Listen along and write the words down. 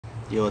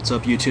Yo, what's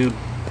up YouTube?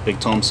 Big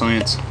Tom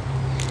Science.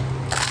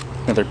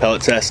 Another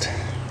pellet test.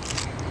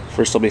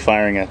 First I'll be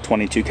firing a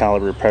 22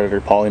 caliber Predator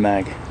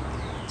polymag,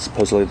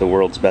 supposedly the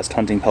world's best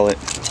hunting pellet.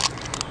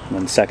 And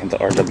then second the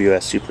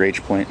RWS Super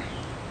H point,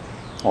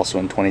 also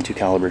in 22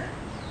 caliber,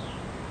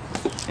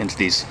 into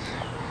these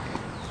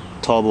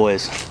tall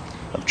boys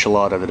of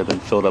chelada that have been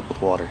filled up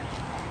with water.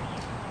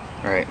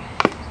 Alright,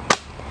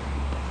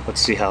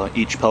 let's see how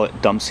each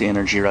pellet dumps the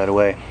energy right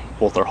away.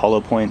 Both are hollow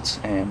points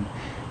and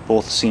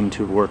both seem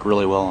to work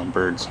really well on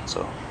birds.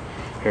 So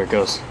here it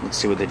goes. Let's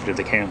see what they do to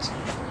the cans.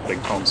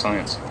 Big Tom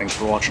Science. Thanks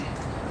for watching.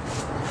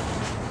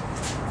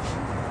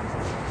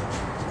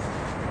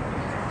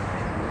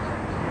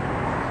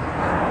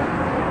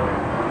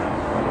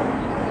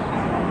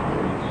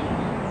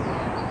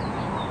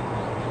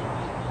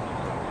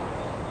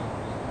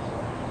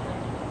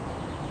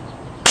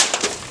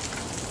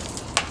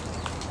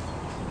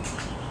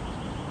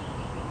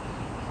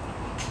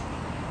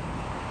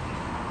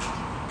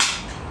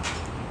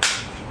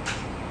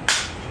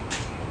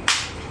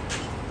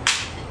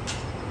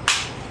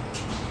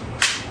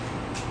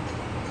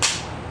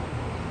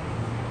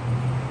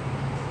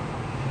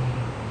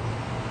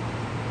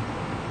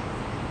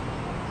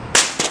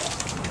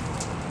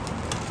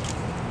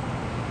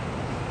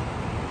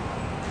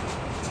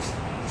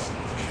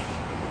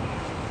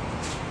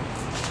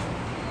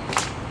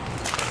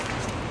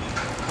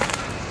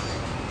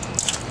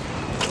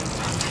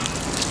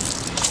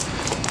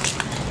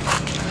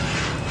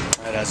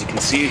 As you can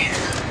see,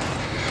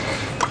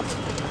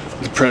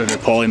 the Predator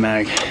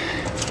polymag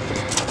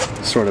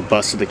sort of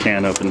busted the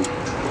can open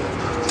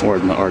more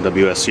than the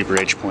RWS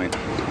Super H point.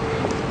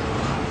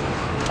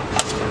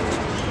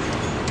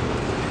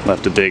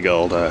 Left a big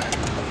old,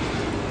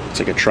 it's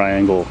like a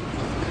triangle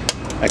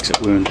exit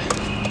wound.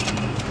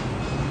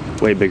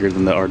 Way bigger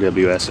than the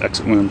RWS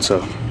exit wound, so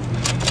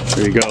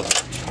there you go.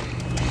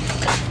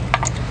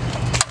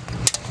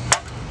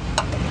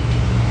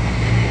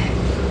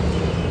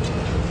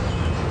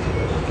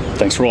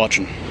 Thanks for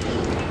watching.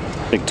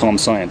 Big Tom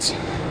Science.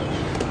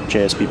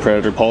 JSB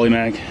Predator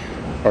polymag,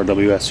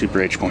 RWS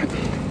Super H point.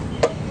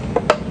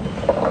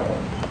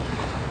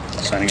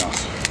 Signing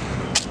off.